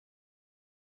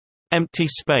"'Empty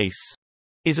Space'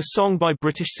 is a song by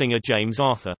British singer James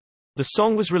Arthur. The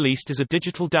song was released as a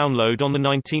digital download on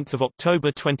 19 October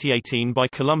 2018 by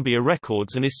Columbia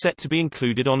Records and is set to be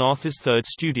included on Arthur's third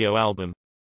studio album.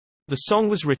 The song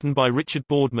was written by Richard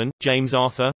Boardman, James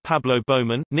Arthur, Pablo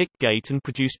Bowman, Nick Gate and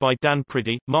produced by Dan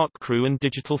Priddy, Mark Crew and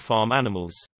Digital Farm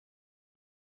Animals.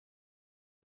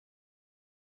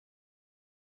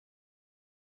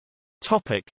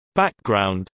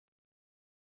 Background.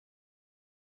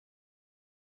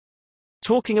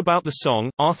 Talking about the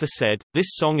song, Arthur said,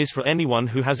 "This song is for anyone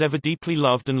who has ever deeply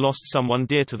loved and lost someone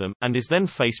dear to them, and is then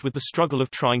faced with the struggle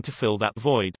of trying to fill that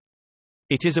void.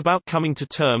 It is about coming to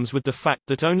terms with the fact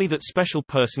that only that special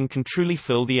person can truly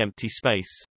fill the empty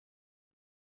space."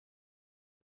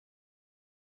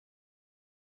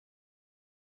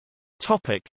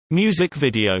 Music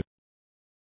video.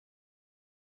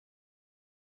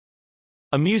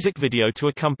 A music video to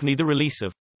accompany the release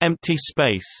of "Empty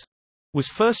Space" was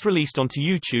first released onto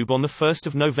YouTube on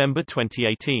 1 November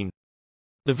 2018.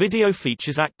 The video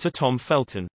features actor Tom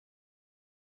Felton.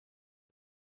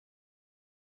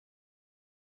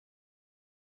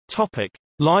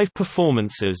 Live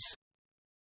performances.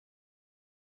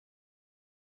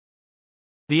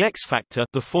 The X Factor,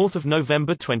 4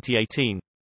 November 2018.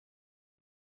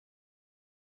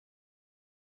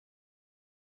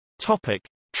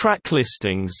 Track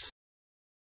listings.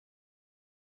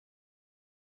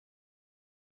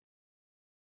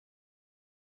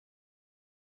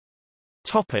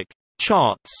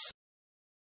 Charts.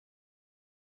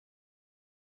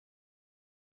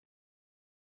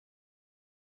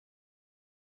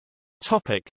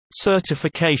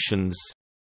 Certifications.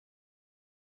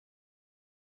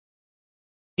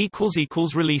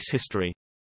 Release history.